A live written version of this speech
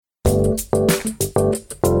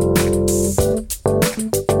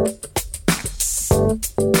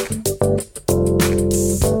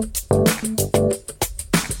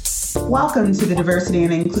Welcome to the Diversity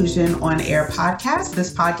and Inclusion on Air podcast.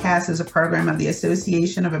 This podcast is a program of the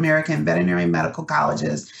Association of American Veterinary Medical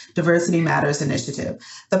Colleges Diversity Matters Initiative.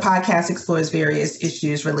 The podcast explores various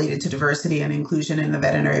issues related to diversity and inclusion in the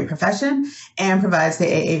veterinary profession and provides the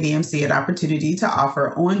AAVMC an opportunity to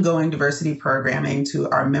offer ongoing diversity programming to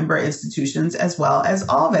our member institutions as well as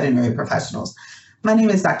all veterinary professionals. My name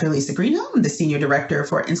is Dr. Lisa Greenhill. I'm the Senior Director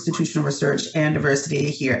for Institutional Research and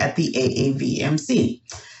Diversity here at the AAVMC.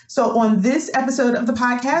 So on this episode of the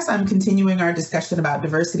podcast, I'm continuing our discussion about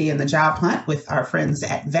diversity in the job hunt with our friends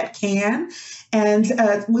at VetCan. And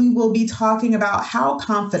we will be talking about how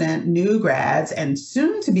confident new grads and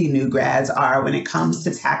soon-to-be new grads are when it comes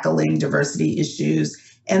to tackling diversity issues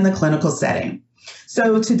in the clinical setting.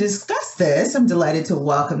 So to discuss this, I'm delighted to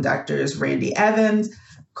welcome Drs. Randy Evans,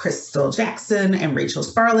 Crystal Jackson, and Rachel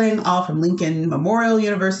Sparling, all from Lincoln Memorial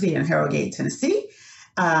University in Harrogate, Tennessee.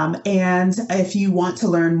 And if you want to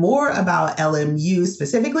learn more about LMU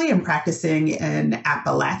specifically and practicing in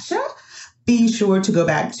Appalachia, be sure to go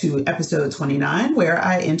back to episode 29, where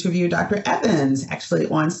I interviewed Dr. Evans, actually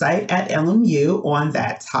on site at LMU on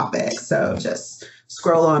that topic. So just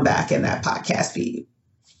scroll on back in that podcast feed.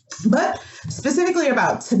 But specifically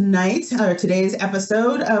about today's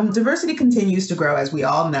episode, diversity continues to grow, as we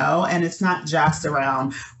all know, and it's not just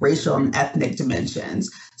around racial and ethnic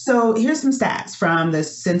dimensions. So here's some stats from the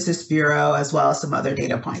Census Bureau, as well as some other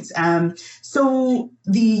data points. So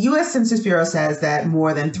the U.S. Census Bureau says that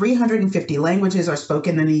more than 350 languages are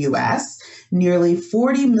spoken in the U.S. Nearly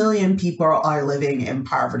 40 million people are living in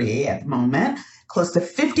poverty at the moment. Close to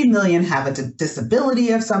 50 million have a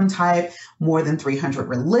disability of some type. More than 300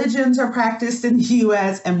 religions are practiced in the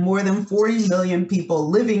U.S. and more than 40 million people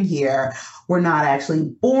living here were not actually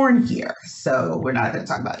born here. So we're not going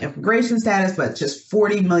to talk about immigration status, but just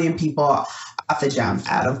 40 million people off the jump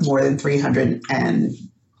out of more than 300 and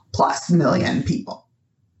plus million people.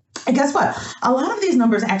 And guess what? A lot of these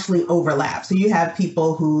numbers actually overlap. So you have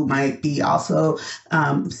people who might be also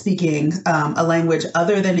speaking a language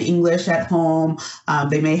other than English at home.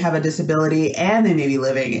 They may have a disability and they may be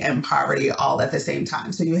living in poverty all at the same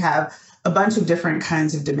time. So you have a bunch of different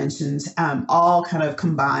kinds of dimensions, all kind of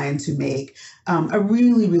combined to make a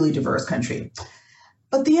really, really diverse country.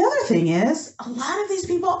 But the other thing is, a lot of these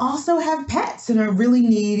people also have pets and are really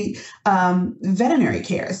need veterinary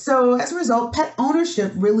care. So as a result, pet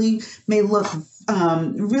ownership really may look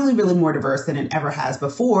really, really more diverse than it ever has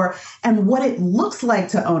before. And what it looks like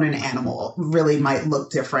to own an animal really might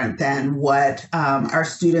look different than what our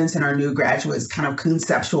students and our new graduates kind of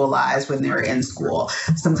conceptualize when they're in school.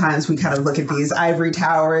 Sometimes we kind of look at these ivory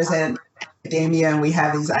towers and academia, and we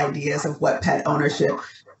have these ideas of what pet ownership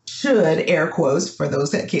should, air quotes for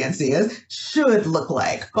those that can't see us, should look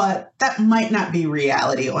like. But that might not be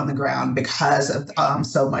reality on the ground because of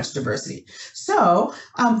so much diversity. So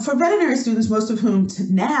for veterinary students, most of whom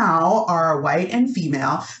now are white and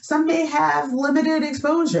female, some may have limited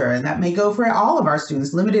exposure, and that may go for all of our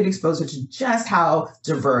students, limited exposure to just how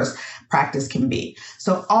diverse practice can be.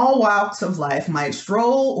 So all walks of life might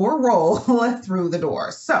stroll or roll through the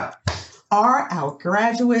door. So are our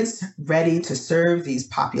graduates ready to serve these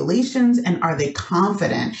populations, and are they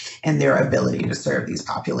confident in their ability to serve these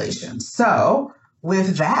populations? So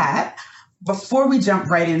with that, before we jump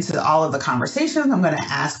right into all of the conversations, I'm going to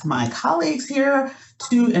ask my colleagues here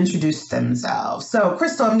to introduce themselves. So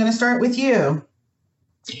Crystal, I'm going to start with you.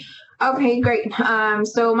 Okay, great.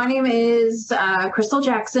 So my name is Crystal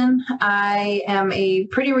Jackson. I am a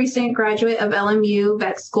pretty recent graduate of LMU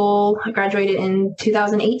Vet School. I graduated in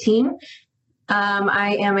 2018.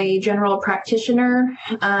 I am a general practitioner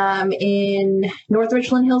in North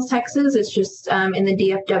Richland Hills, Texas. It's just in the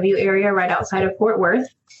DFW area right outside of Fort Worth.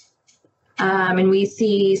 And we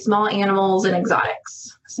see small animals and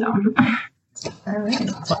exotics. So, all right.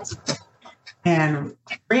 And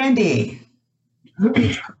Randy.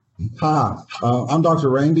 Hi, I'm Dr.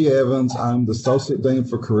 Randy Evans. I'm the Associate Dean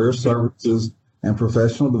for Career Services and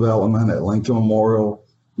Professional Development at Lincoln Memorial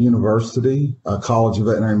University, College of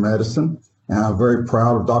Veterinary Medicine. And I'm very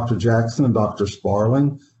proud of Dr. Jackson and Dr.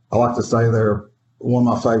 Sparling. I like to say they're one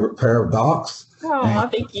of my favorite pair of docs. Oh,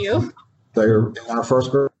 thank you. They're in our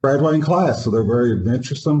first graduating class, so they're very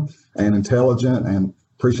adventuresome and intelligent, and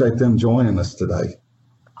appreciate them joining us today.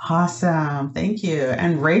 Awesome. Thank you.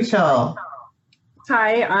 And Rachel.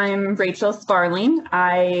 Hi, I'm Rachel Sparling.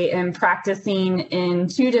 I am practicing in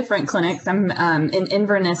 2 different clinics. I'm in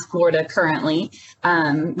Inverness, Florida currently.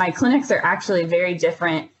 My clinics are actually very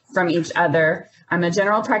different from each other. I'm a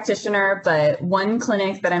general practitioner, but one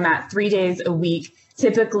clinic that I'm at 3 days a week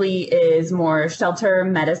typically is more shelter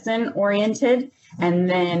medicine oriented. And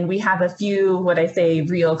then we have a few, what I say,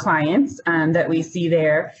 real clients that we see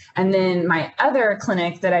there. And then my other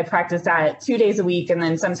clinic that I practice at 2 days a week, and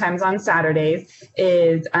then sometimes on Saturdays,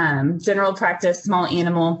 is general practice, small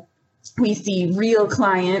animal. We see real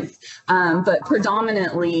clients, but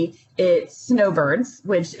predominantly it's snowbirds,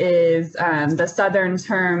 which is the Southern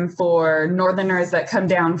term for Northerners that come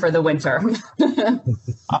down for the winter.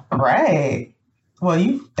 All right. Well,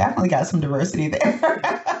 you've definitely got some diversity there.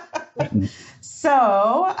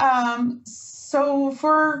 So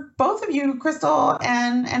for both of you, Crystal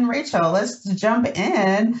and Rachel, let's jump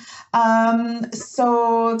in.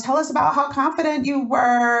 So tell us about how confident you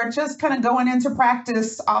were just kind of going into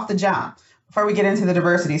practice off the jump before we get into the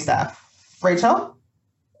diversity stuff. Rachel?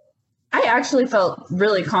 I actually felt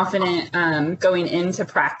really confident going into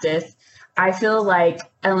practice. I feel like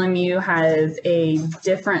LMU has a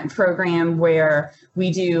different program where we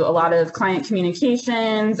do a lot of client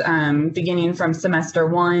communications beginning from semester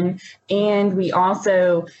 1. And we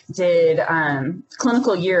also did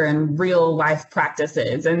clinical year and real life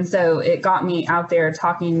practices. And so it got me out there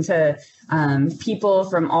talking to people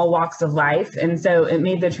from all walks of life. And so it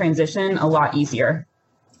made the transition a lot easier.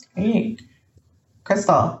 Great.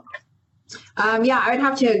 Crystal? Yeah, I would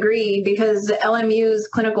have to agree because LMU's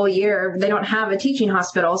clinical year, they don't have a teaching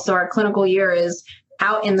hospital. So our clinical year is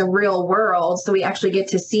out in the real world. So we actually get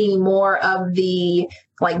to see more of the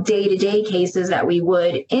like day-to-day cases that we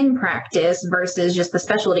would in practice versus just the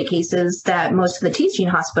specialty cases that most of the teaching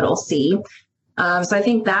hospitals see. So I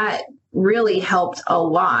think that really helped a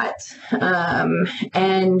lot.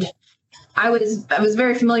 And I was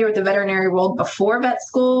very familiar with the veterinary world before vet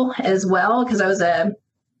school as well, because I was a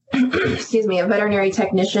veterinary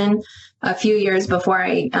technician a few years before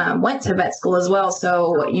I went to vet school as well.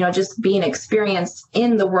 So, just being experienced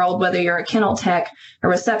in the world, whether you're a kennel tech, a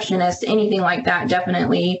receptionist, anything like that,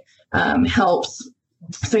 definitely helps.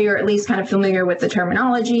 So you're at least kind of familiar with the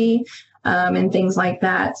terminology and things like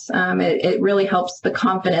that. It really helps the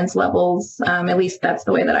confidence levels. At least that's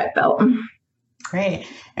the way that I felt. Great.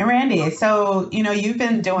 And Randy, so, you've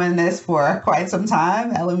been doing this for quite some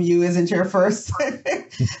time. LMU isn't your first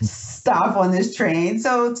stop on this train.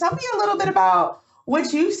 So tell me a little bit about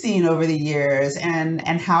what you've seen over the years and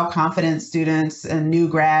how confident students and new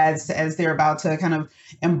grads, as they're about to kind of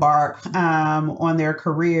embark on their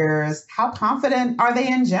careers, how confident are they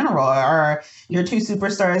in general? Are your two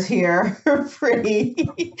superstars here pretty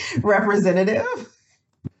representative?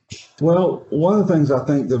 Well, one of the things I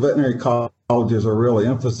think the veterinary colleges are really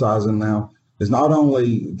emphasizing now is not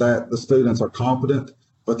only that the students are competent,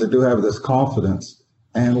 but they do have this confidence.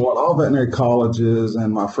 And what all veterinary colleges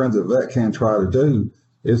and my friends at VetCan try to do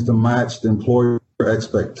is to match the employer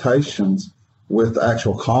expectations with the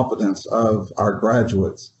actual competence of our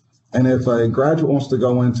graduates. And if a graduate wants to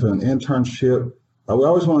go into an internship, we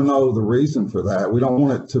always want to know the reason for that. We don't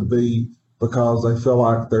want it to be because they feel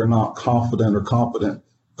like they're not confident or competent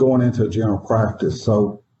going into general practice.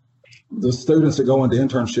 So the students that go into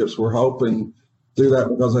internships, we're hoping do that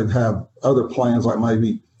because they have other plans, like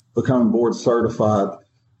maybe becoming board certified.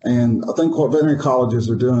 And I think what veterinary colleges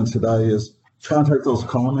are doing today is trying to take those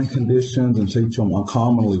common conditions and teach them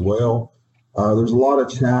uncommonly well. There's a lot of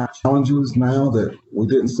challenges now that we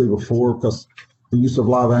didn't see before because the use of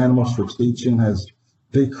live animals for teaching has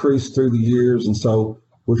decreased through the years. And so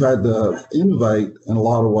we've had to innovate in a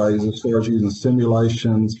lot of ways as far as using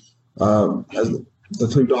simulations. As the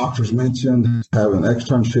two doctors mentioned, having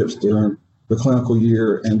externships during the clinical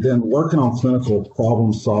year, and then working on clinical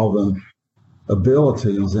problem solving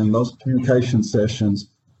abilities in those communication sessions,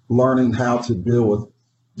 learning how to deal with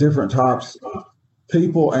different types of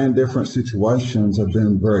people and different situations have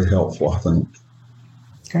been very helpful, I think.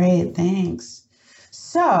 Great, thanks.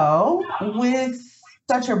 So with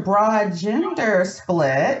such a broad gender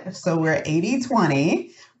split, so we're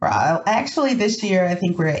 80-20. Actually, this year, I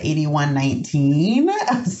think we're at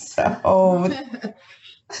 81-19. So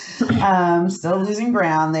still losing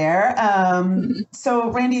ground there. So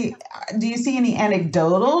Randy, do you see any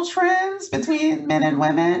anecdotal trends between men and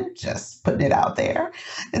women? Just putting it out there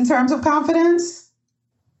in terms of confidence.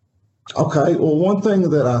 Okay. Well, one thing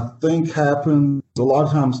that I think happens a lot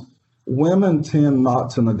of times, women tend not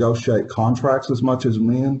to negotiate contracts as much as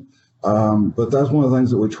men. But that's one of the things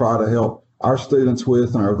that we try to help our students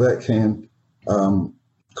with, and our VetCan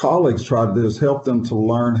colleagues try to do, is help them to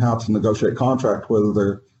learn how to negotiate contract, whether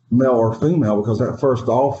they're male or female, because that first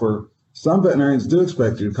offer, some veterinarians do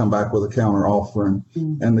expect you to come back with a counter offer and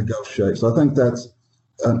negotiate. So I think that's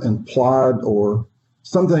an implied or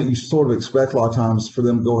something you sort of expect a lot of times for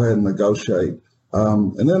them to go ahead and negotiate.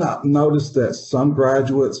 And then I noticed that some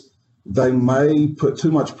graduates, they may put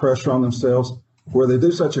too much pressure on themselves where they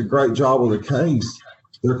do such a great job with the case.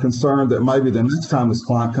 They're concerned that maybe the next time this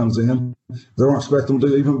client comes in, they don't expect them to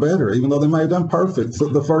do even better, even though they may have done perfect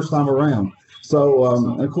the first time around. So,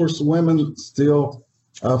 and of course, women still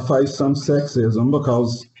face some sexism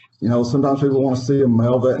because, sometimes people want to see a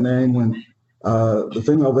male veterinarian when the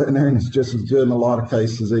female veterinarian is just as good, in a lot of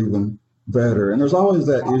cases even better. And there's always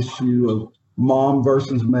that issue of mom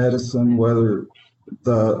versus medicine, whether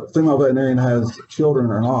the female veterinarian has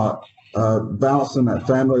children or not. Balancing that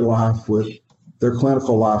family life with their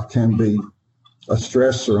clinical life can be a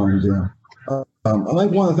stressor on them. I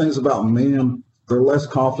think one of the things about men, they're less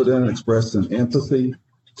confident in expressing empathy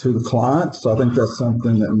to the client. So I think that's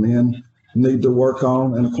something that men need to work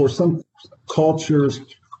on. And of course, some cultures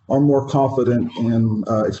are more confident in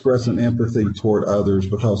expressing empathy toward others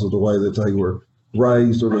because of the way that they were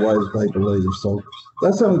raised or the way that they believe. So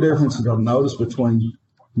that's some of the differences I've noticed between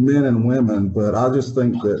men and women. But I just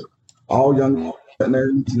think that all young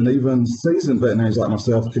veterinarians and even seasoned veterinarians like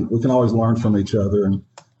myself, we can always learn from each other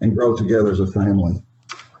and grow together as a family.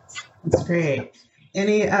 That's great.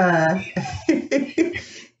 Any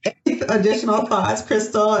additional thoughts,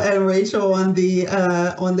 Crystal and Rachel, on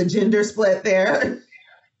the gender split there?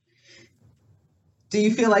 Do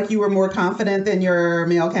you feel like you were more confident than your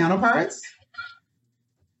male counterparts?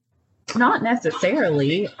 Not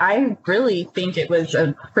necessarily. I really think it was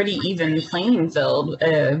a pretty even playing field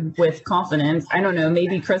with confidence. I don't know,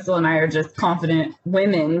 maybe Crystal and I are just confident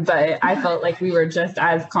women, but I felt like we were just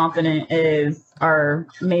as confident as our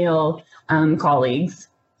male colleagues.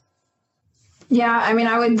 Yeah, I mean,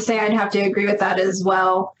 I would say I'd have to agree with that as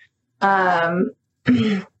well. I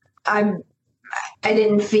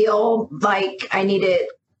didn't feel like I needed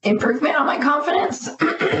improvement on my confidence.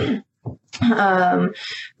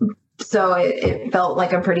 So it felt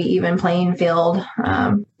like a pretty even playing field.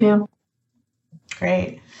 Yeah.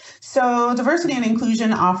 Great. So diversity and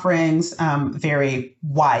inclusion offerings vary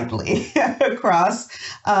widely across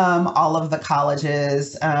all of the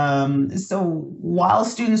colleges. So while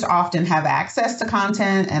students often have access to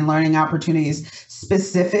content and learning opportunities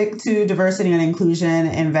specific to diversity and inclusion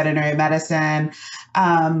in veterinary medicine,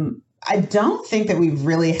 I don't think that we've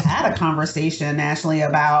really had a conversation nationally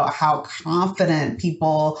about how confident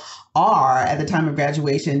people are at the time of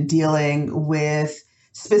graduation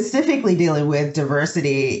specifically dealing with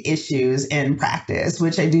diversity issues in practice,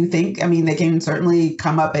 which I do think, they can certainly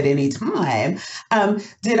come up at any time.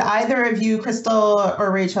 Did either of you, Crystal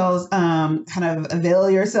or Rachel, kind of avail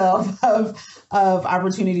yourself of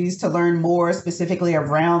opportunities to learn more specifically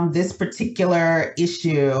around this particular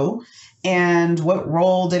issue? And what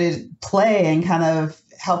role did it play in kind of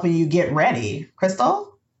helping you get ready? Crystal?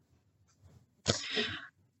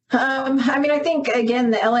 I think,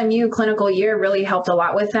 again, the LMU clinical year really helped a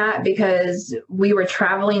lot with that because we were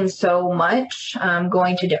traveling so much,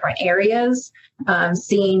 going to different areas,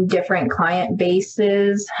 seeing different client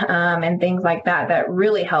bases and things like that. That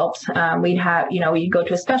really helped. We'd go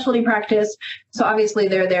to a specialty practice. So obviously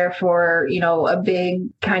they're there for, a big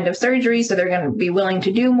kind of surgery. So they're going to be willing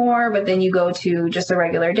to do more. But then you go to just a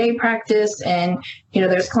regular day practice and,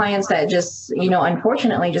 there's clients that just,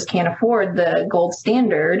 unfortunately just can't afford the gold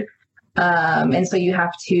standard. And so you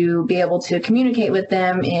have to be able to communicate with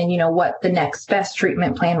them and, what the next best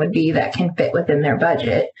treatment plan would be that can fit within their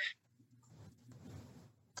budget.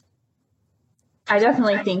 I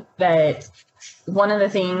definitely think that one of the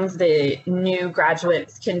things that new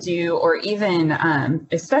graduates can do, or even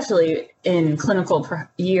especially in clinical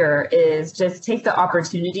year, is just take the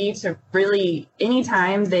opportunity to really,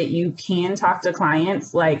 anytime that you can talk to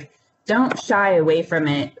clients, don't shy away from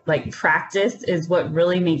it. Practice is what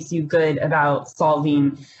really makes you good about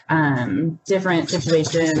solving different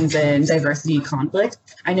situations and diversity conflict.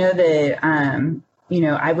 I know that,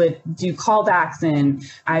 I would do callbacks and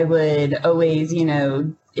I would always,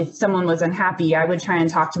 if someone was unhappy, I would try and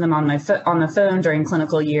talk to them on the phone during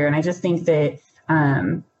clinical year. And I just think that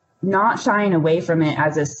not shying away from it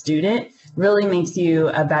as a student really makes you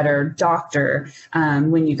a better doctor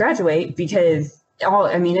when you graduate, because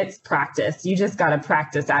it's practice. You just got to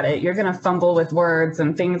practice at it. You're going to fumble with words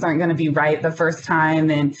and things aren't going to be right the first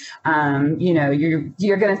time. And,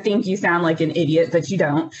 you're going to think you sound like an idiot, but you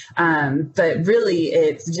don't. But really,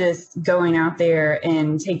 it's just going out there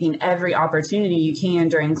and taking every opportunity you can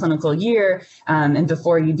during clinical year and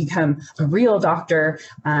before you become a real doctor,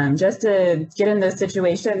 just to get in those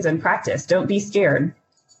situations and practice. Don't be scared.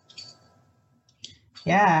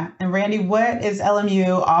 Yeah. And Randy, what is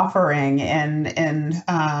LMU offering in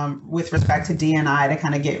with respect to D&I to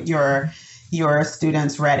kind of get your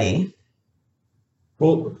students ready?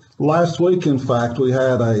 Well, last week, in fact, we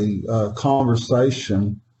had a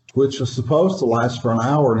conversation which was supposed to last for an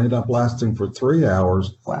hour and ended up lasting for 3 hours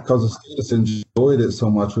because the students enjoyed it so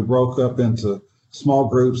much. We broke up into small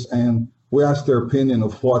groups and we asked their opinion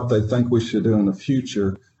of what they think we should do in the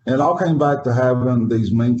future. And it all came back to having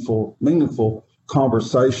these meaningful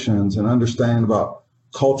conversations and understand about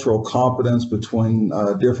cultural competence between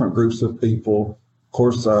different groups of people. Of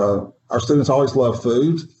course, our students always love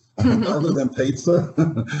food other than pizza.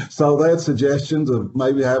 So they had suggestions of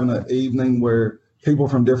maybe having an evening where people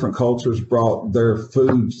from different cultures brought their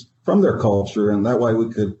foods from their culture, and that way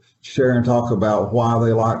we could share and talk about why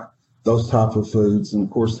they like those type of foods. And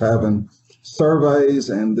of course, having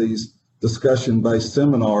surveys and these discussion-based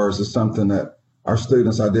seminars is something that our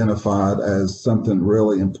students identified as something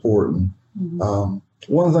really important. Mm-hmm.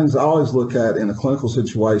 One of the things I always look at in a clinical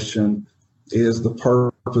situation is the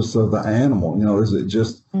purpose of the animal. You know, is it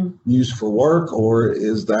just used for work, or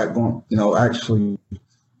is that going, actually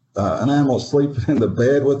an animal sleeping in the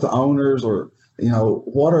bed with the owners, or,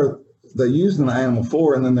 what are they using the animal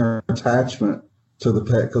for, and then their attachment to the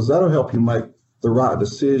pet, because that'll help you make the right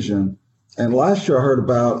decision. And last year I heard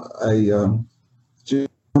about a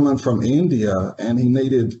gentleman from India, and he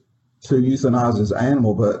needed to euthanize his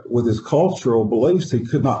animal, but with his cultural beliefs, he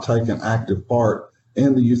could not take an active part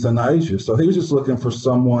in the euthanasia. So he was just looking for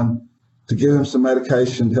someone to give him some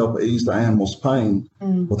medication to help ease the animal's pain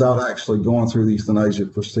without actually going through the euthanasia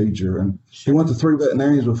procedure. And he went to 3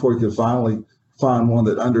 veterinarians before he could finally find one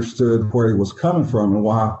that understood where he was coming from and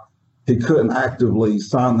why he couldn't actively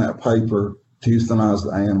sign that paper to euthanize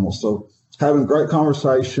the animal. So having great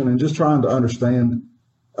conversation and just trying to understand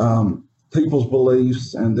people's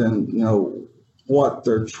beliefs, and then, what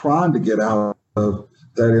they're trying to get out of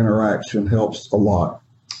that interaction helps a lot.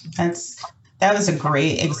 That was a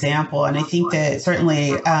great example. And I think that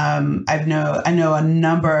certainly I know a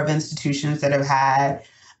number of institutions that have had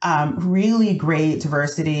really great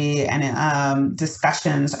diversity and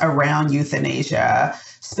discussions around euthanasia,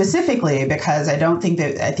 specifically because I think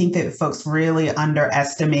that folks really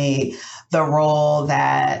underestimate the role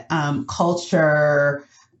that culture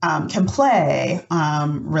can play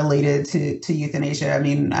related to euthanasia. I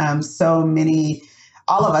mean,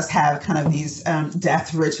 all of us have kind of these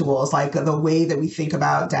death rituals, like the way that we think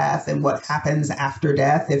about death and what happens after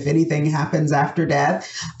death, if anything happens after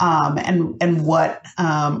death, and what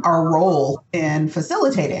our role in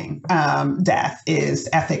facilitating death is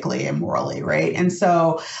ethically and morally, right? And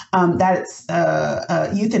so that's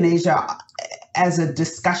euthanasia as a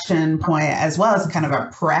discussion point, as well as kind of a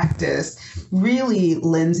practice, really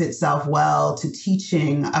lends itself well to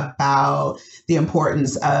teaching about the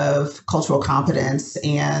importance of cultural competence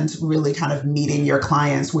and really kind of meeting your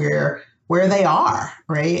clients where they are,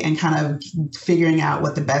 right? And kind of figuring out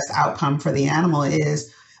what the best outcome for the animal is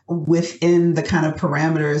within the kind of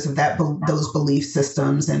parameters of those belief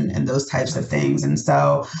systems and those types of things. And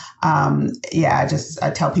so, I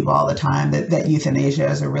tell people all the time that euthanasia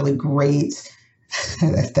is a really great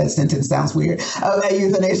that sentence sounds weird.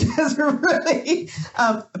 Euthanasia really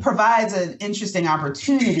provides an interesting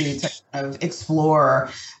opportunity to kind of explore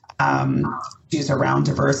issues around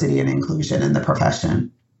diversity and inclusion in the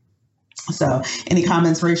profession. So, any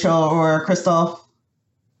comments, Rachel or Crystal?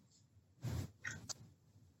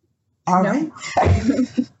 All right.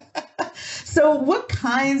 So, what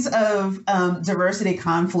kinds of diversity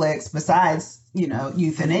conflicts, besides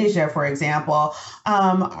euthanasia, for example,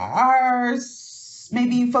 are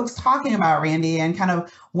maybe folks talking about, Randy, and kind of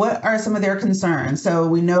what are some of their concerns? So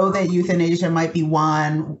we know that euthanasia might be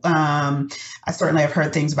one. I certainly have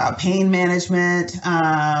heard things about pain management.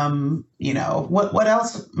 What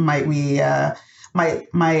else might we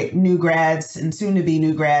might new grads and soon to be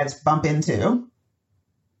new grads bump into?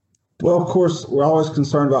 Well, of course, we're always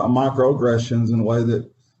concerned about microaggressions in a way that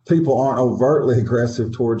people aren't overtly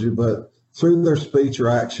aggressive towards you, but through their speech or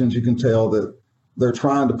actions, you can tell that they're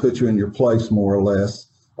trying to put you in your place, more or less.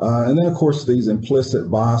 And then, of course, these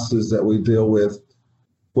implicit biases that we deal with,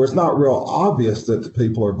 where it's not real obvious that the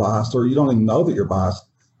people are biased, or you don't even know that you're biased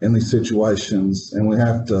in these situations. And we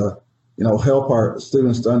have to, help our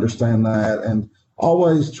students to understand that, and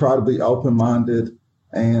always try to be open-minded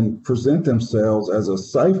and present themselves as a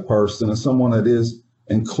safe person, as someone that is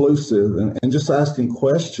inclusive, and just asking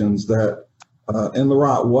questions that in the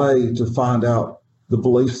right way to find out the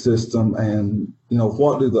belief system and,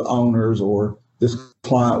 what do the owners or this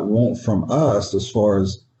client want from us as far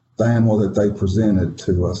as the animal that they presented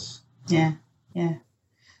to us. Yeah. Yeah.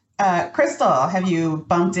 Crystal, have you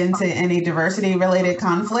bumped into any diversity-related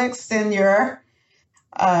conflicts in your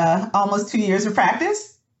almost 2 years of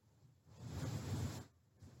practice?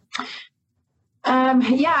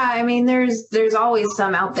 Yeah, I mean, there's always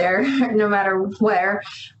some out there, no matter where.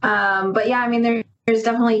 But yeah, I mean, there's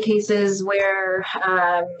definitely cases where,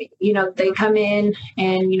 they come in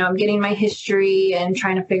and, I'm getting my history and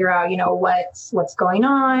trying to figure out, what's going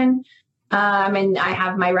on. And I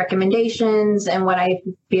have my recommendations and what I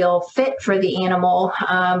feel fit for the animal.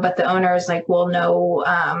 But the owner is like, well, no,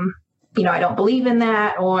 I don't believe in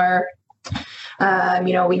that, or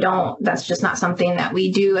we don't, that's just not something that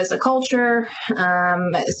we do as a culture.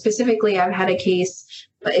 Specifically, I've had a case,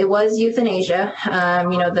 but it was euthanasia.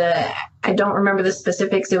 I don't remember the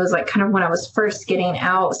specifics. It was like kind of when I was first getting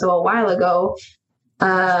out, so a while ago.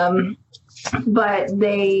 But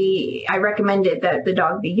I recommended that the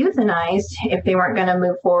dog be euthanized if they weren't going to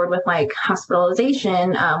move forward with like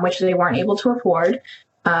hospitalization, which they weren't able to afford.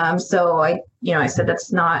 So I said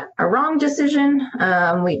that's not a wrong decision.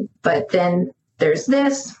 But then there's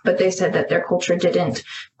this, but they said that their culture didn't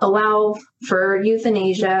allow for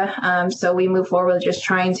euthanasia. So we move forward with just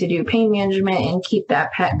trying to do pain management and keep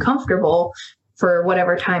that pet comfortable for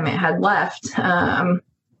whatever time it had left.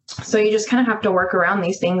 So you just kind of have to work around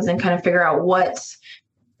these things and kind of figure out what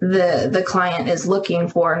the client is looking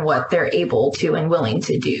for and what they're able to and willing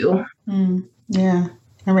to do. Yeah.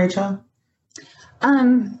 And Rachel?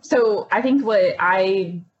 So I think what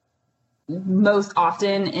I most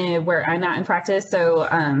often where I'm at in practice. So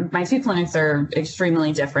my two clinics are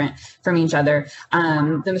extremely different from each other.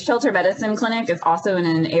 The shelter medicine clinic is also in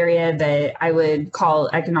an area that I would call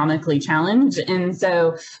economically challenged. And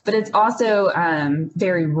so, but it's also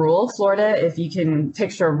very rural Florida. If you can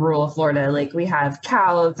picture rural Florida, like we have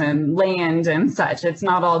cows and land and such. It's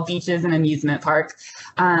not all beaches and amusement parks.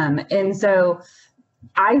 And so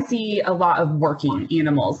I see a lot of working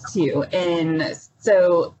animals too. And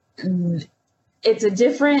so it's a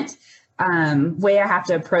different way I have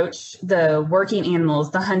to approach the working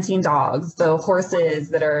animals, the hunting dogs, the horses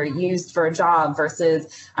that are used for a job versus,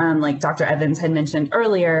 like Dr. Evans had mentioned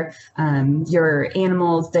earlier, your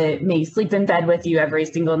animals that may sleep in bed with you every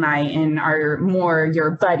single night and are more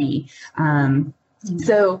your buddy.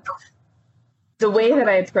 So the way that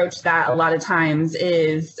I approach that a lot of times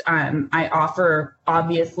is I offer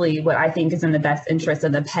obviously what I think is in the best interest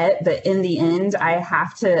of the pet, but in the end, I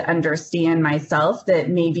have to understand myself that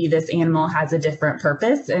maybe this animal has a different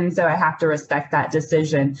purpose. And so I have to respect that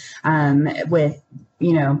decision with,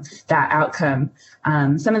 that outcome.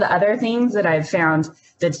 Some of the other things that I've found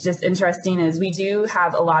that's just interesting is we do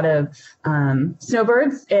have a lot of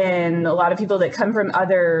snowbirds and a lot of people that come from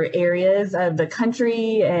other areas of the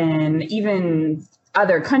country and even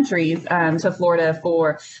other countries to Florida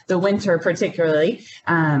for the winter particularly.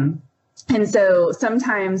 And so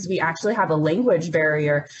sometimes we actually have a language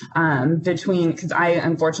barrier between, because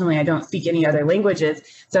unfortunately, I don't speak any other languages.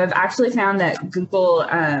 So I've actually found that Google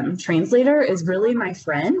Translator is really my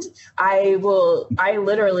friend. I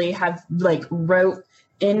literally have wrote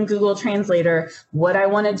in Google Translator what I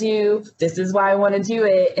want to do. This is why I want to do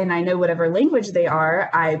it. And I know whatever language they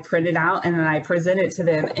are, I print it out and then I present it to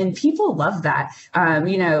them. And people love that,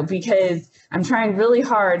 because I'm trying really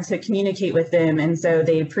hard to communicate with them. And so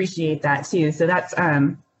they appreciate that too. So that's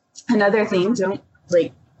another thing. Don't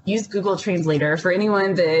use Google Translator. For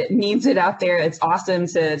anyone that needs it out there, it's awesome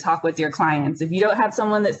to talk with your clients. If you don't have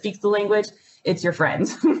someone that speaks the language, it's your friend.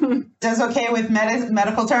 Does okay with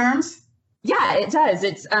medical terms? Yeah, it does.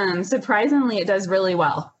 It's surprisingly, it does really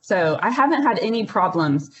well. So I haven't had any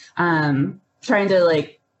problems trying to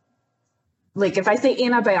if I say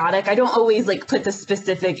antibiotic, I don't always put the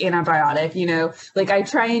specific antibiotic, I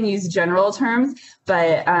try and use general terms,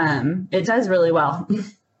 but it does really well.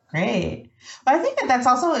 Great. But I think that's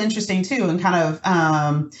also interesting too, and kind of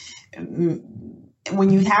when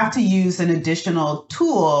you have to use an additional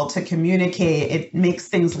tool to communicate, it makes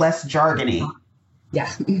things less jargony.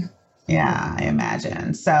 Yeah. Yeah, I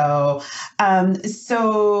imagine. So there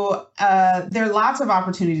are lots of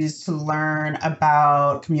opportunities to learn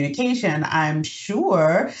about communication. I'm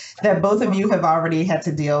sure that both of you have already had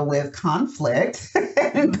to deal with conflict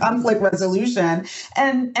and conflict resolution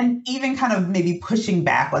and even kind of maybe pushing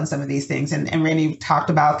back on some of these things. And Randy talked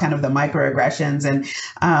about kind of the microaggressions and,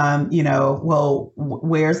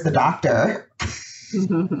 where's the doctor?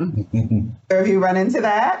 Have you run into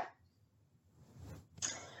that?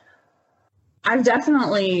 I've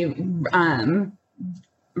definitely ran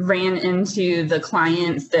into the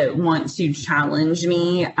clients that want to challenge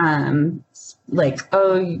me, oh,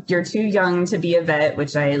 you're too young to be a vet,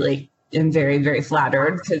 which I am very, very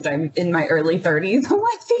flattered because I'm in my early 30s. I'm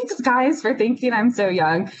like, thanks guys for thinking I'm so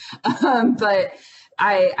young. But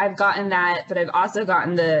I've gotten that, but I've also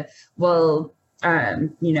gotten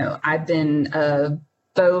I've been a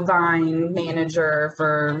bovine manager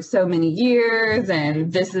for so many years,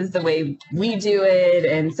 and this is the way we do it.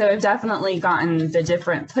 And so I've definitely gotten the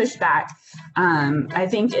different pushback. I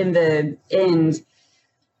think in the end,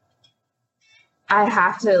 I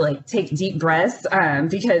have to take deep breaths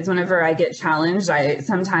because whenever I get challenged,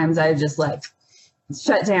 sometimes I just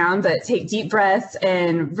shut down, but take deep breaths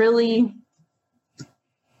and really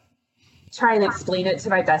try and explain it to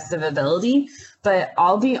my best of ability. But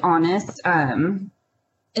I'll be honest,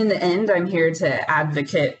 in the end, I'm here to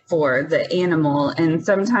advocate for the animal. And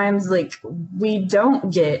sometimes we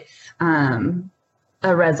don't get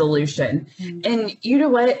a resolution. And you know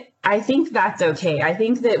what? I think that's okay. I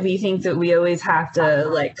think that we always have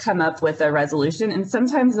to come up with a resolution. And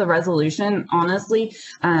sometimes the resolution, honestly,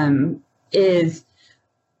 is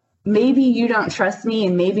maybe you don't trust me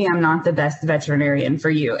and maybe I'm not the best veterinarian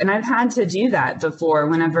for you. And I've had to do that before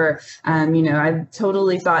whenever, I've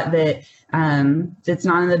totally thought that it's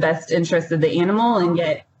not in the best interest of the animal. And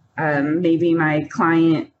yet maybe my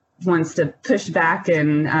client wants to push back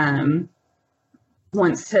and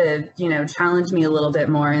wants to, challenge me a little bit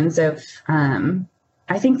more. And so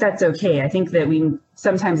I think that's okay. I think that we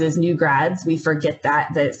sometimes as new grads, we forget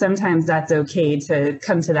that sometimes that's okay to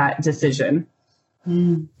come to that decision.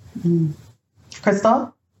 Mm-hmm.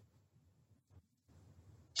 Crystal?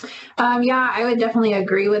 Yeah, I would definitely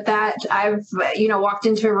agree with that. I've, walked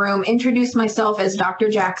into a room, introduced myself as Dr.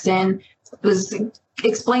 Jackson, was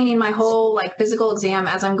explaining my whole physical exam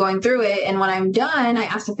as I'm going through it. And when I'm done, I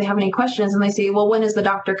ask if they have any questions and they say, well, when is the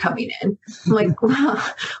doctor coming in? I'm like,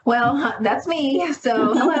 well, that's me.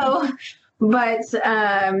 So hello. But so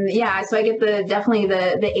I get definitely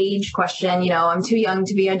the age question. I'm too young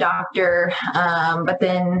to be a doctor. But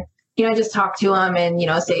then, I just talk to them and,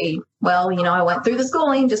 say, well, I went through the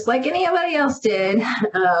schooling just like anybody else did.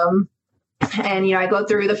 And, I go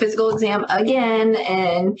through the physical exam again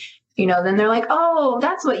and, then they're like, oh,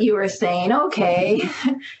 that's what you were saying. Okay.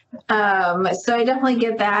 So I definitely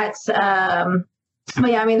get that. But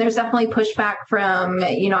yeah, there's definitely pushback from,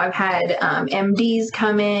 I've had MDs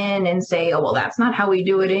come in and say, oh, well, that's not how we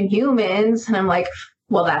do it in humans. And I'm like,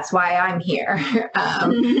 well, that's why I'm here.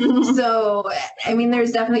 So,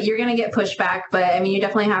 there's definitely, you're going to get pushback, but you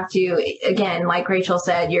definitely have to, again, like Rachel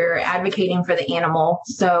said, you're advocating for the animal.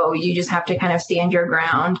 So you just have to kind of stand your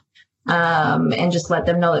ground and just let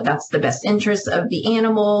them know that that's the best interest of the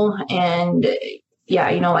animal. And yeah,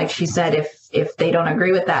 like she said, if they don't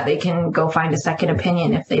agree with that, they can go find a second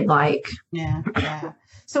opinion if they'd like. Yeah.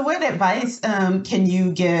 So what advice can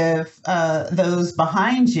you give those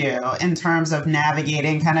behind you in terms of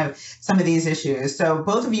navigating kind of some of these issues? So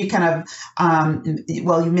both of you kind of,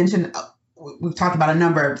 you mentioned, we've talked about a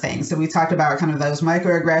number of things. So we talked about kind of those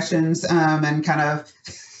microaggressions and kind of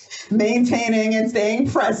maintaining and staying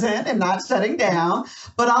present and not shutting down,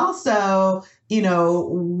 but also,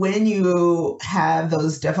 when you have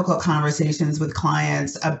those difficult conversations with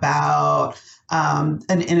clients about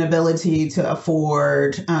an inability to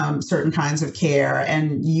afford certain kinds of care,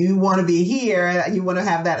 and you want to be here, you want to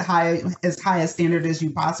have that as high a standard as you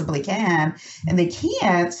possibly can, and they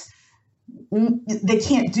can't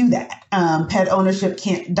do that. Pet ownership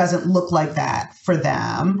doesn't look like that for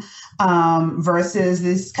them, versus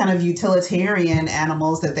this kind of utilitarian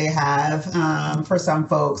animals that they have for some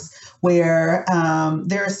folks, where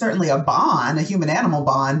there is certainly a bond, a human-animal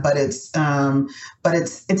bond, but it's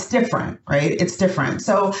different, right? It's different.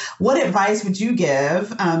 So, what advice would you give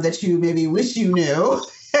that you maybe wish you knew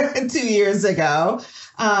 2 years ago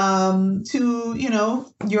to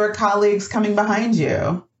your colleagues coming behind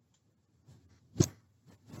you?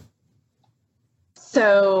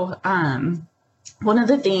 So, one of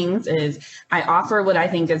the things is I offer what I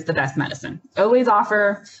think is the best medicine. Always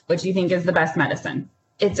offer what you think is the best medicine.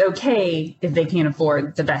 It's okay if they can't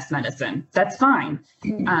afford the best medicine. That's fine.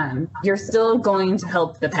 You're still going to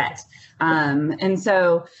help the pet. And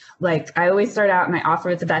so I always start out and I offer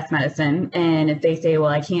with the best medicine. And if they say,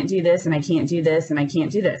 well, I can't do this and I can't do this and I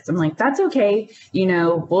can't do this, I'm like, that's okay.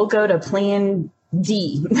 We'll go to plan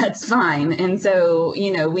D. That's fine. And so,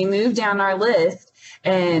 we move down our list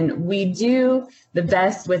and we do the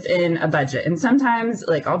best within a budget. And sometimes,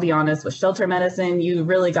 I'll be honest, with shelter medicine, you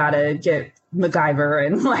really got to get MacGyver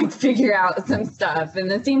and figure out some stuff.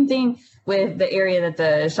 And the same thing with the area that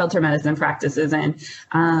the shelter medicine practices in.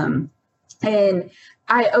 And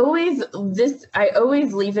I always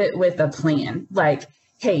leave it with a plan.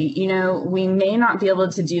 hey, you know, we may not be able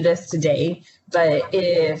to do this today, but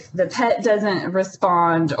if the pet doesn't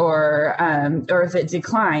respond or if it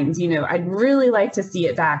declines, you know, I'd really like to see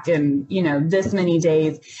it back in, you know, this many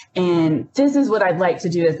days. And this is what I'd like to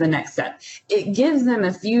do as the next step. It gives them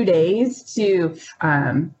a few days to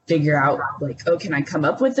figure out like, oh, can I come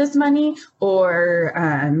up with this money? Or,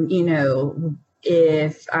 you know,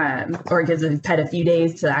 if or it gives the pet a few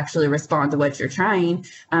days to actually respond to what you're trying,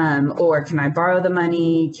 or can I borrow the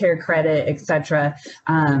money, care credit, etc.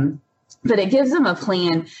 But it gives them a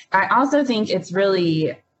plan. I also think it's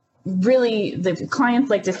really the clients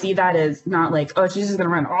like to see that as not like, oh, she's just going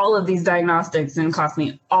to run all of these diagnostics and cost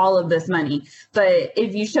me all of this money. But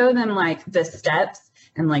if you show them like the steps,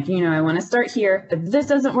 and like, you know, I want to start here. If this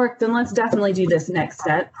doesn't work, then let's definitely do this next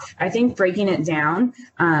step. I think breaking it down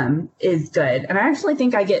is good. And I actually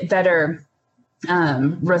think I get better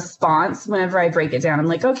response whenever I break it down. I'm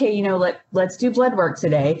like, okay, you know, let's do blood work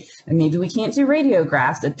today. And maybe we can't do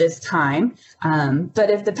radiographs at this time. But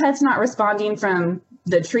if the pet's not responding from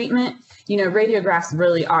the treatment, you know, radiographs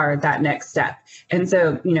really are that next step. And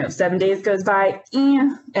so, you know, 7 days goes by,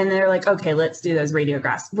 and they're like, okay, let's do those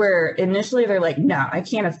radiographs. Where initially they're like, no, I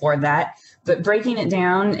can't afford that. But breaking it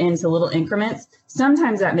down into little increments,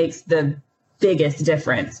 sometimes that makes the biggest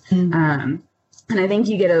difference. And I think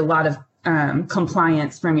you get a lot of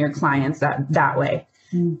compliance from your clients that way.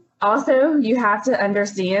 Also, you have to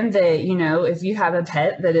understand that, you know, if you have a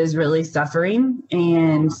pet that is really suffering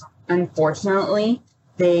and unfortunately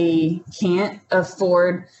they can't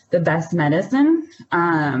afford the best medicine.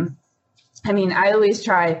 I mean, I always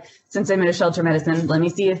try, since I'm in a shelter medicine, let me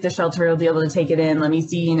see if the shelter will be able to take it in. Let me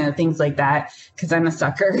see, you know, things like that, because I'm a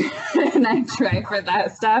sucker and I try for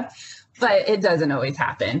that stuff, but it doesn't always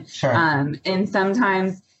happen. Sure. And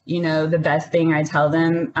sometimes, you know, the best thing I tell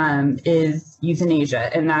them is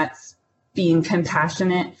euthanasia, and that's being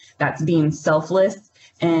compassionate, that's being selfless.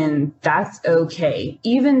 And that's okay.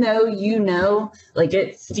 Even though, you know, like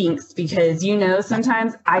it stinks, because, you know,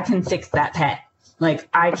 sometimes I can fix that pet. Like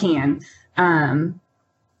I can.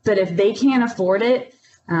 But if they can't afford it,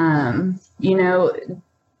 you know,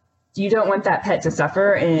 you don't want that pet to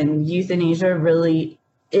suffer. And euthanasia really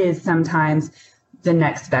is sometimes the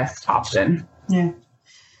next best option. Yeah.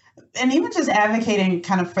 And even just advocating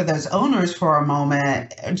kind of for those owners for a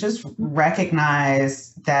moment, just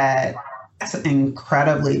recognize that it's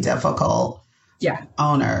incredibly difficult. Yeah.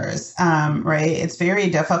 Owners, right? It's very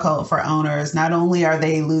difficult for owners. Not only are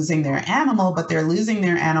they losing their animal, but they're losing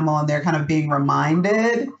their animal and they're kind of being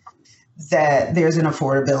reminded that there's an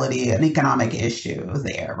affordability, an economic issue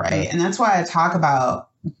there, right? And that's why I talk about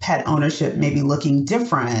pet ownership maybe looking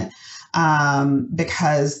different,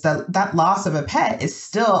 because that loss of a pet is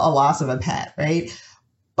still a loss of a pet, right?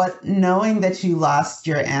 But knowing that you lost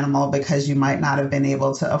your animal because you might not have been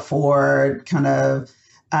able to afford kind of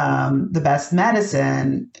the best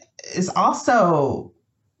medicine is also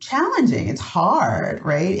challenging. It's hard,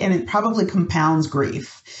 right? And it probably compounds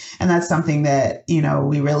grief. And that's something that, you know,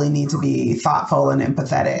 we really need to be thoughtful and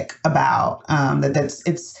empathetic about.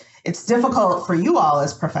 It's difficult for you all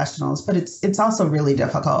as professionals, but it's also really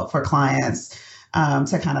difficult for clients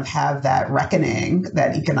to kind of have that reckoning,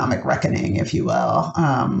 that economic reckoning, if you will,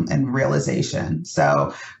 and realization.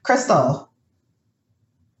 So, Crystal.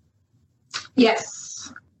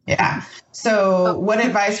 Yes. Yeah. So what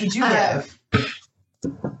advice would you give?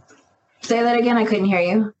 Say that again. I couldn't hear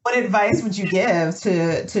you. What advice would you give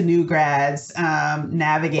to new grads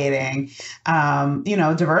navigating,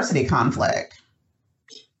 diversity conflict?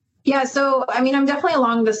 Yeah, so I mean, I'm definitely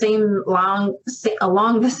along the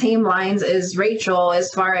same lines as Rachel,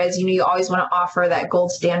 as far as, you know, you always want to offer that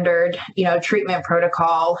gold standard, you know, treatment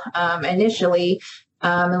protocol initially,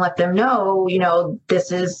 and let them know, you know,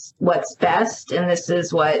 this is what's best, and this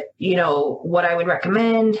is what, you know, what I would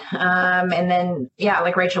recommend. And then, yeah,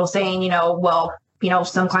 like Rachel was saying, you know, well, you know,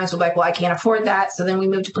 some clients will be like, well, I can't afford that. So then we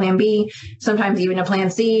move to plan B, sometimes even a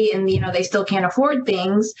plan C, and, you know, they still can't afford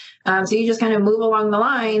things. So you just kind of move along the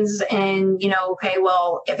lines and, you know, okay,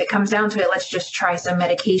 well, if it comes down to it, let's just try some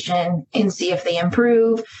medication and see if they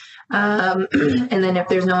improve. And then if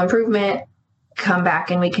there's no improvement, come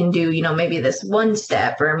back and we can do, you know, maybe this one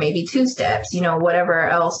step or maybe 2 steps, you know, whatever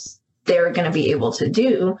else they're going to be able to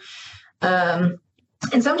do.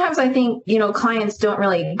 And sometimes I think, you know, clients don't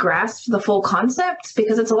really grasp the full concept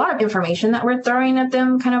because it's a lot of information that we're throwing at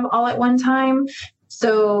them kind of all at one time.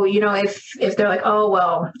 So, you know, if they're like, oh,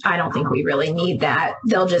 well, I don't think we really need that,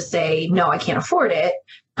 they'll just say, no, I can't afford it.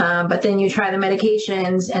 But then you try the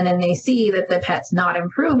medications and then they see that the pet's not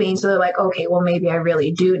improving. So they're like, okay, well, maybe I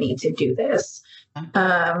really do need to do this.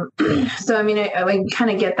 So, I mean, I kind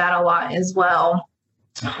of get that a lot as well.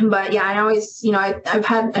 But yeah, I always, I've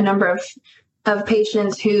had a number of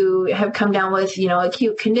patients who have come down with,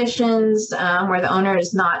 acute conditions where the owner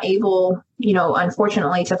is not able,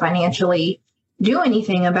 unfortunately, to financially do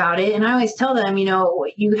anything about it. And I always tell them,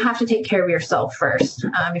 you have to take care of yourself first.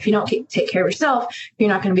 If you don't take care of yourself, you're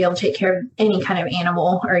not going to be able to take care of any kind of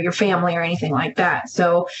animal or your family or anything like that.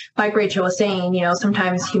 So like Rachel was saying,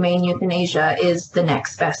 sometimes humane euthanasia is the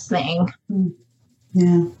next best thing.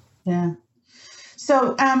 Yeah.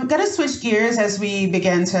 So I'm going to switch gears as we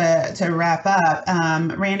begin to wrap up.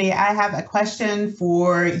 Randy, I have a question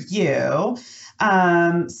for you.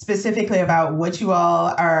 Specifically about what you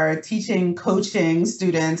all are coaching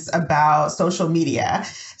students about social media.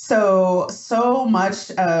 So much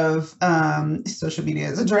of social media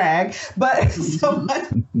is a drag, but so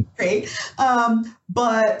much great.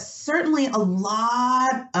 But certainly a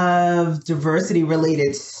lot of diversity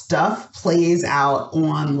related stuff plays out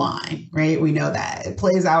online, right? We know that it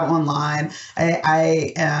plays out online.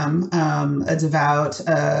 I am a devout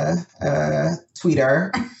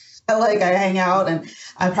tweeter. I hang out and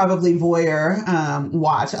I probably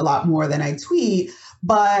watch a lot more than I tweet,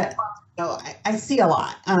 but I see a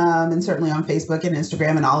lot, and certainly on Facebook and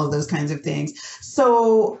Instagram and all of those kinds of things.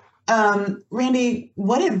 So, Randy,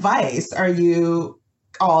 what advice are you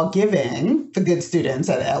all giving the good students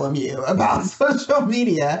at LMU about social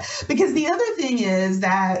media? Because the other thing is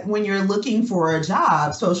that when you're looking for a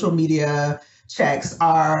job, social media checks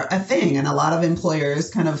are a thing, and a lot of employers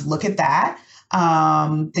kind of look at that.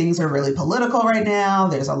 Things are really political right now.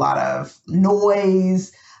 There's a lot of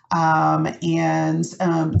noise, and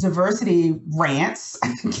diversity rants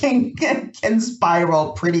can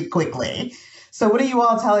spiral pretty quickly. So what are you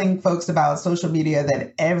all telling folks about social media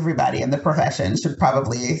that everybody in the profession should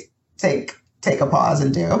probably take a pause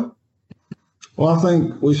and do? Well, I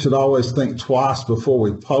think we should always think twice before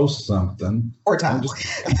we post something. Or times.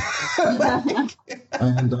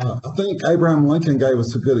 And I think Abraham Lincoln gave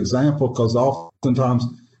us a good example, because oftentimes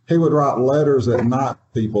he would write letters at night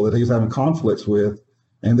to people that he was having conflicts with,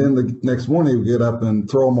 and then the next morning he would get up and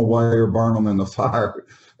throw them away or burn them in the fire,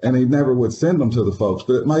 and he never would send them to the folks.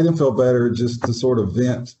 But it made him feel better just to sort of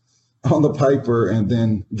vent on the paper and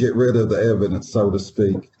then get rid of the evidence, so to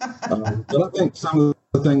speak. But I think some of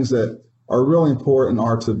the things that are really important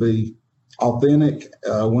are to be authentic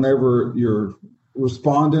whenever you're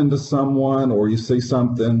responding to someone or you see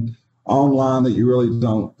something online that you really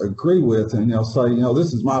don't agree with, and say,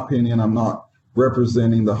 this is my opinion. I'm not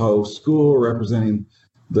representing the whole school, representing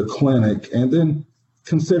the clinic, and then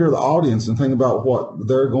consider the audience and think about what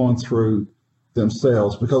they're going through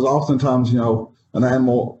themselves, because oftentimes, an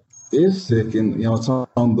animal is sick and, it's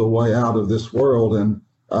on the way out of this world, and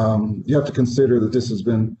you have to consider that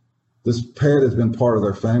this pet has been part of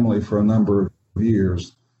their family for a number of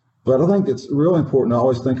years. But I think it's really important to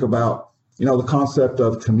always think about, the concept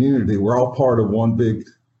of community. We're all part of one big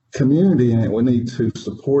community, and we need to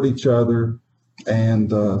support each other.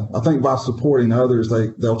 And I think by supporting others,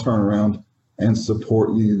 they'll turn around and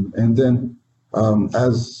support you. And then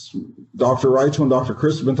as Dr. Rachel and Dr.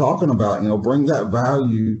 Chris have been talking about, bring that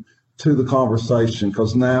value to the conversation,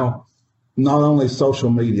 because now not only social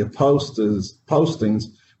media postings,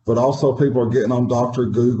 but also people are getting on Dr.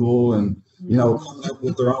 Google and, coming up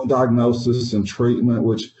with their own diagnosis and treatment,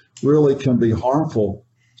 which really can be harmful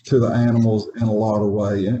to the animals in a lot of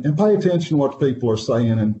ways. And pay attention to what people are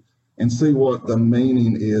saying and see what the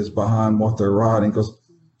meaning is behind what they're writing, because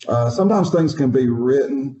sometimes things can be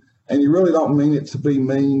written and you really don't mean it to be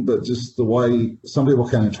mean, but just the way some people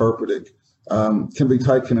can interpret it can be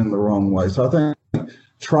taken in the wrong way. So I think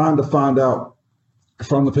trying to find out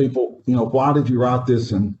from the people, why did you write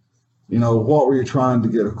this, and, what were you trying to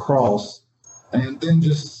get across? And then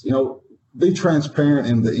just, be transparent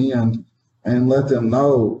in the end and let them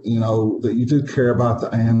know, that you do care about the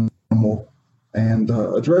animal, and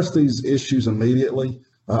address these issues immediately.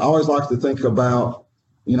 I always like to think about,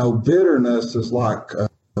 bitterness is like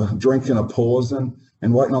drinking a poison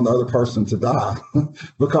and waiting on the other person to die.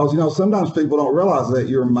 Because, sometimes people don't realize that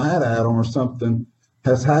you're mad at them or something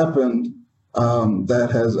has happened that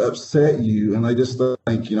has upset you, and they just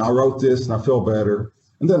think, I wrote this and I feel better.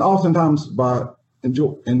 And then oftentimes by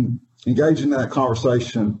engaging in that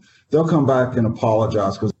conversation, they'll come back and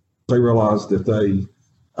apologize because they realize that they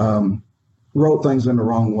wrote things in the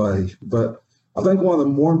wrong way. But I think one of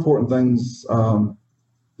the more important things,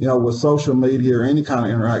 with social media or any kind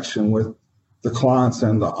of interaction with the clients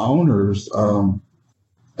and the owners,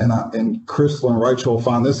 and Crystal and Rachel will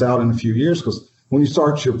find this out in a few years, because when you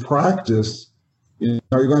start your practice, you're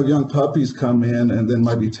going to have young puppies come in, and then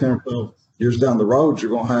maybe 10 or 12 years down the road,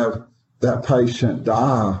 you're going to have that patient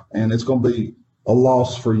die, and it's going to be a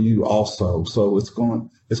loss for you also. So it's going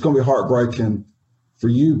to be heartbreaking for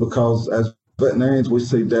you, because as veterinarians, we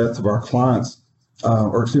see death of our clients,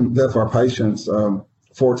 death of our patients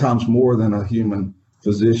 4 times more than a human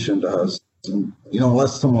physician does. And,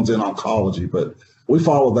 unless someone's in oncology, but we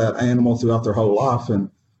follow that animal throughout their whole life, and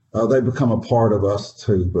they become a part of us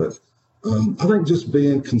too. But I think just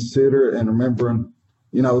being considerate and remembering,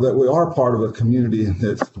 that we are part of a community, and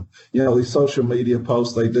that, these social media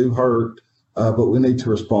posts, they do hurt, but we need to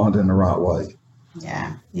respond in the right way.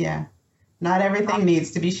 Yeah. Yeah. Not everything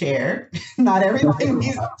needs to be shared. Not everything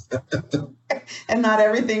needs, and not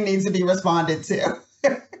everything needs to be responded to.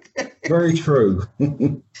 Very true.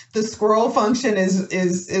 The scroll function is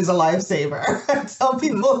a lifesaver. I tell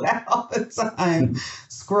people that all the time.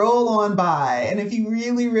 Scroll on by. And if you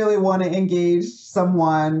really, really want to engage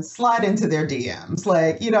someone, slide into their DMs.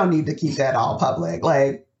 Like, you don't need to keep that all public.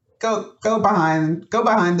 Like, go behind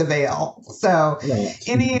the veil. So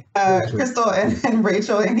any Crystal and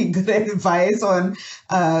Rachel, any good advice on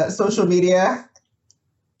social media?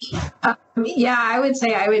 Yeah, I would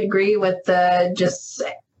say I would agree with the just,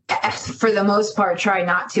 for the most part, try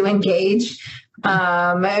not to engage,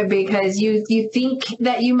 because you think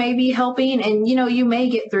that you may be helping, and you may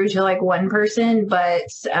get through to like one person, but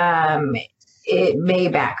it may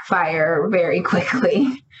backfire very quickly.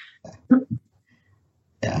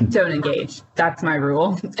 Yeah. Don't engage. That's my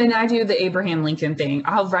rule. And I do the Abraham Lincoln thing.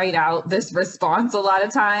 I'll write out this response a lot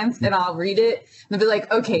of times, and I'll read it and be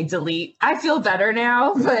like, okay, delete. I feel better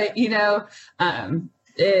now, but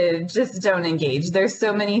just don't engage. There's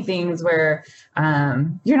so many things where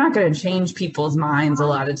you're not going to change people's minds a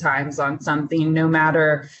lot of times on something, no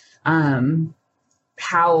matter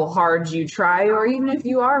how hard you try, or even if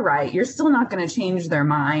you are right, you're still not going to change their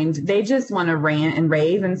mind. They just want to rant and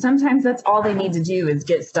rave. And sometimes that's all they need to do is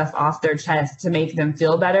get stuff off their chest to make them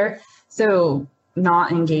feel better. So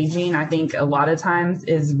not engaging, I think a lot of times,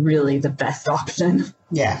 is really the best option.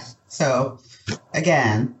 Yeah. So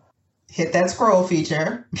again, hit that scroll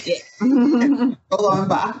feature. Yeah. Scroll on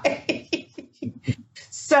by.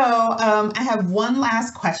 So I have one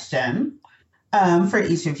last question for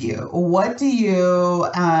each of you. What do you,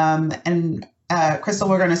 and Crystal,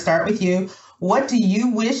 we're going to start with you. What do you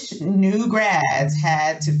wish new grads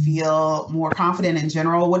had to feel more confident in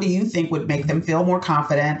general? What do you think would make them feel more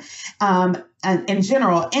confident and in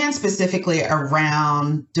general, and specifically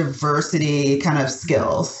around diversity kind of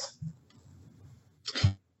skills?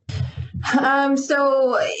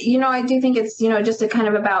 I do think it's, just a kind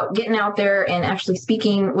of about getting out there and actually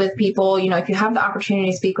speaking with people. If you have the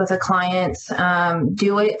opportunity to speak with a client,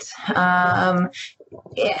 do it.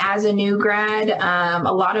 As a new grad,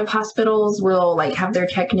 a lot of hospitals will have their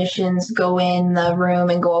technicians go in the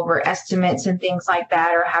room and go over estimates and things like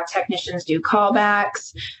that, or have technicians do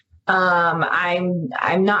callbacks. I'm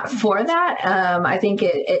not for that. I think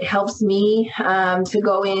it helps me to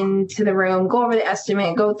go into the room, go over the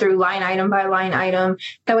estimate, go through line item by line item.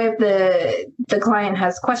 That way, if the client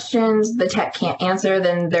has questions, the tech can't answer,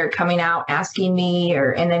 then they're coming out asking me,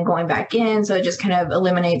 and then going back in. So it just kind of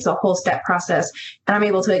eliminates a whole step process, and I'm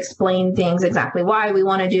able to explain things exactly why we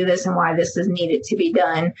want to do this and why this is needed to be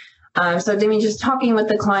done. Just talking with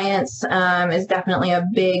the clients is definitely a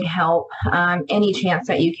big help, any chance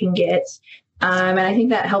that you can get. And I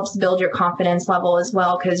think that helps build your confidence level as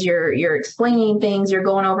well, because you're explaining things, you're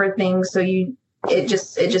going over things. So it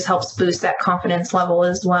just helps boost that confidence level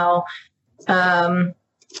as well.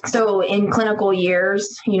 So in clinical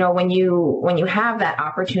years, when you have that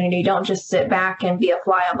opportunity, don't just sit back and be a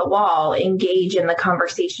fly on the wall, engage in the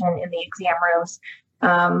conversation in the exam rooms.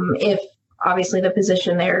 If obviously the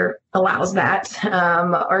position there allows that,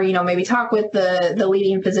 or maybe talk with the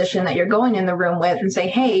leading physician that you're going in the room with and say,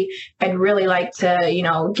 hey, I'd really like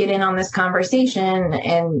to get in on this conversation,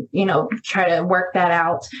 and try to work that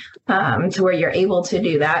out to where you're able to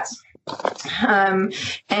do that.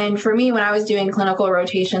 And for me, when I was doing clinical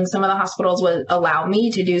rotation, some of the hospitals would allow me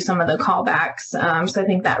to do some of the callbacks, so I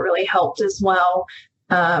think that really helped as well.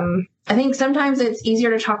 I think sometimes it's easier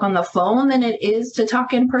to talk on the phone than it is to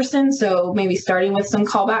talk in person. So maybe starting with some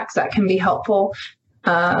callbacks, that can be helpful.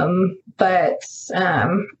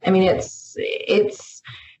 It's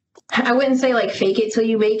I wouldn't say fake it till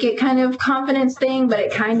you make it kind of confidence thing, but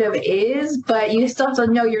it kind of is. But you still have to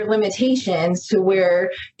know your limitations to where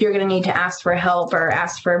you're going to need to ask for help or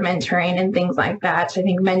ask for mentoring and things like that. So I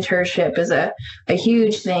think mentorship is a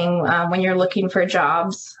huge thing when you're looking for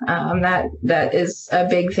jobs. That is a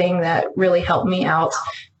big thing that really helped me out.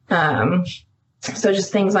 So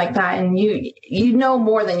just things like that, and you know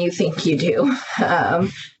more than you think you do.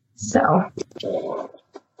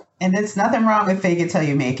 And it's nothing wrong with fake it till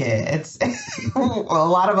you make it. It's a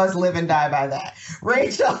lot of us live and die by that.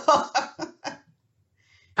 Rachel.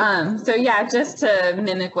 So yeah, just to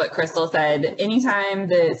mimic what Crystal said, anytime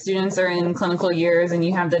that students are in clinical years and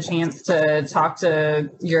you have the chance to talk to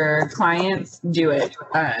your clients, do it.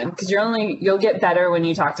 Because you'll get better when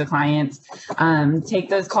you talk to clients. Take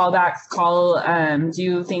those callbacks,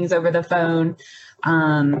 do things over the phone.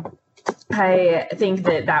 I think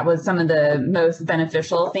that was some of the most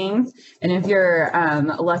beneficial things. And if you're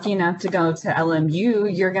lucky enough to go to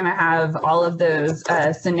LMU, you're going to have all of those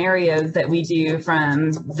scenarios that we do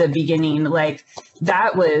from the beginning. Like,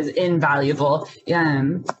 that was invaluable.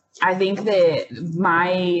 I think that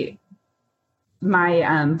my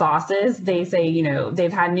bosses, they say,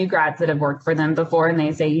 they've had new grads that have worked for them before, and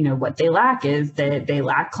they say, what they lack is that they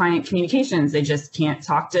lack client communications. They just can't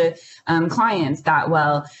talk to clients that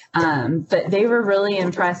well. But they were really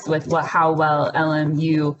impressed with how well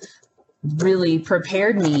LMU really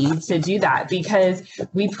prepared me to do that, because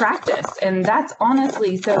we practice. And that's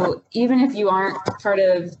honestly, so even if you aren't part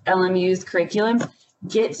of LMU's curriculum,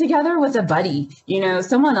 get together with a buddy,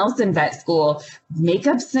 someone else in vet school, make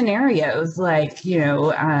up scenarios like,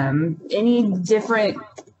 any different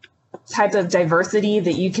type of diversity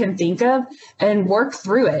that you can think of, and work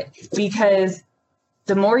through it, because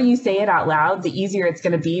the more you say it out loud, the easier it's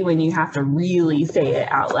going to be when you have to really say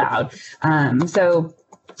it out loud. So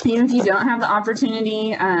even if you don't have the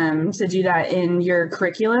opportunity to do that in your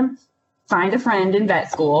curriculum, find a friend in vet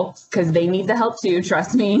school, because they need the help too,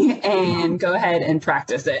 trust me, and go ahead and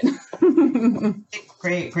practice it.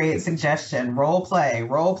 Great suggestion. Role play.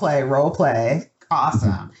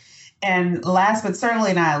 Awesome. And last but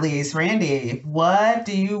certainly not least, Randy, what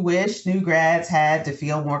do you wish new grads had to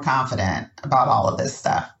feel more confident about all of this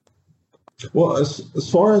stuff? Well, as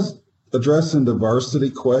far as addressing diversity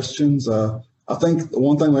questions, I think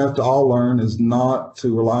one thing we have to all learn is not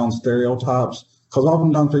to rely on stereotypes. Because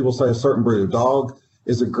oftentimes people say a certain breed of dog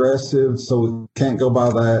is aggressive, so we can't go by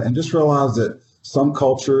that. And just realize that some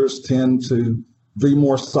cultures tend to be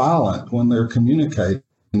more silent when they're communicating.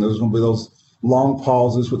 There's going to be those long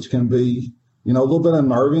pauses, which can be, a little bit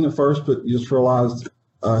unnerving at first, but you just realize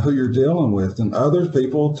who you're dealing with. And other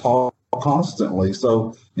people talk constantly.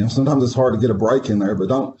 So, sometimes it's hard to get a break in there, but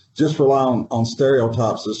don't just rely on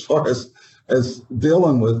stereotypes as far as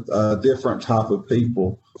dealing with different type of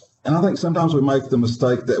people. And I think sometimes we make the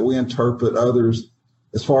mistake that we interpret others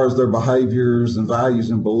as far as their behaviors and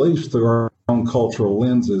values and beliefs through our own cultural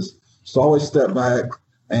lenses. So always step back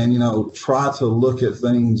and, try to look at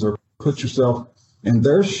things or put yourself in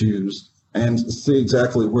their shoes and see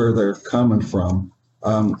exactly where they're coming from.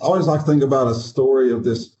 I always like to think about a story of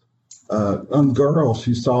this young girl.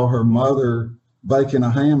 She saw her mother baking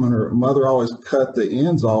a ham, and her mother always cut the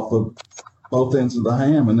ends off of both ends of the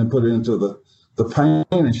ham and then put it into the pan,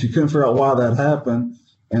 and she couldn't figure out why that happened.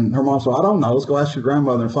 And her mom said, I don't know, let's go ask your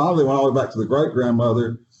grandmother. And finally went all the way back to the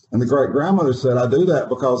great-grandmother, and the great-grandmother said, I do that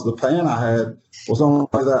because the pan I had was only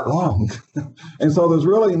that long. And so there's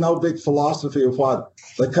really no big philosophy of why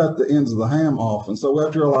they cut the ends of the ham off. And so we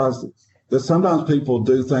have to realize that sometimes people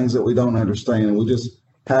do things that we don't understand, and we just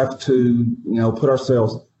have to, put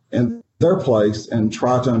ourselves in their place and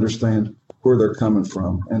try to understand where they're coming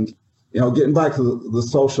from. And getting back to the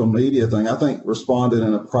social media thing, I think responding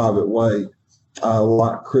in a private way,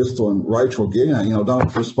 like Crystal and Rachel getting at,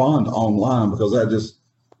 don't respond online, because that just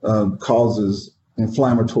causes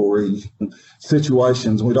inflammatory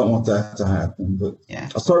situations. We don't want that to happen. But yeah.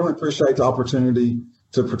 I certainly appreciate the opportunity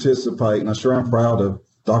to participate, and I sure am proud of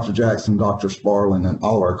Dr. Jackson, Dr. Sparling, and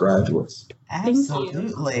all our graduates.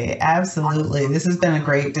 Absolutely. This has been a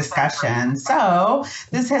great discussion. So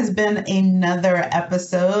this has been another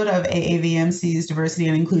episode of AAVMC's Diversity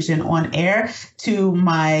and Inclusion on Air. To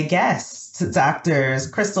my guests, Doctors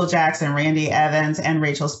Crystal Jackson, Randy Evans, and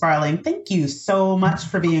Rachel Sparling, thank you so much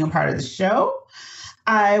for being a part of the show.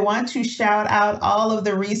 I want to shout out all of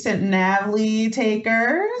the recent NAVLE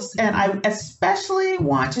takers, and I especially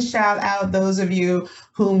want to shout out those of you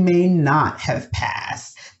who may not have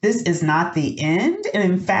passed. This is not the end. And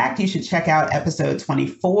in fact, you should check out episode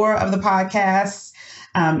 24 of the podcast.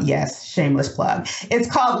 Yes, shameless plug. It's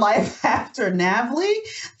called Life After NAVLE,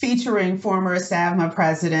 featuring former SAVMA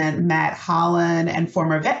president Matt Holland and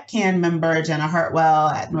former VetCan member Jenna Hartwell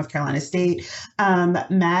at North Carolina State.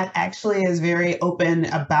 Matt actually is very open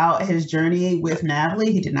about his journey with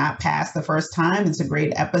NAVLE. He did not pass the first time. It's a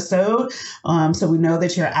great episode. So we know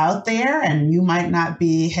that you're out there, and you might not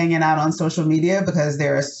be hanging out on social media because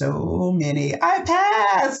there are so many "I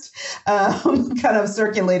passed" kind of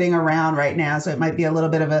circulating around right now. So it might be a little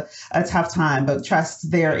little bit of a tough time, but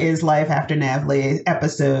trust there is life after NAVLE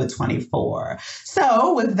episode 24.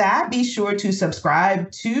 So with that, be sure to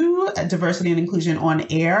subscribe to Diversity and Inclusion on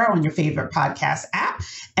Air on your favorite podcast app,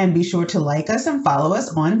 and be sure to like us and follow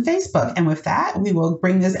us on Facebook. And with that, we will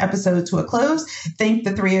bring this episode to a close. Thank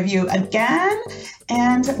the three of you again,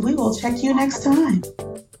 and we will check you next time.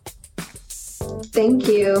 Thank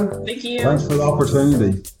you. Thank you. Thanks for the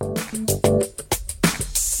opportunity.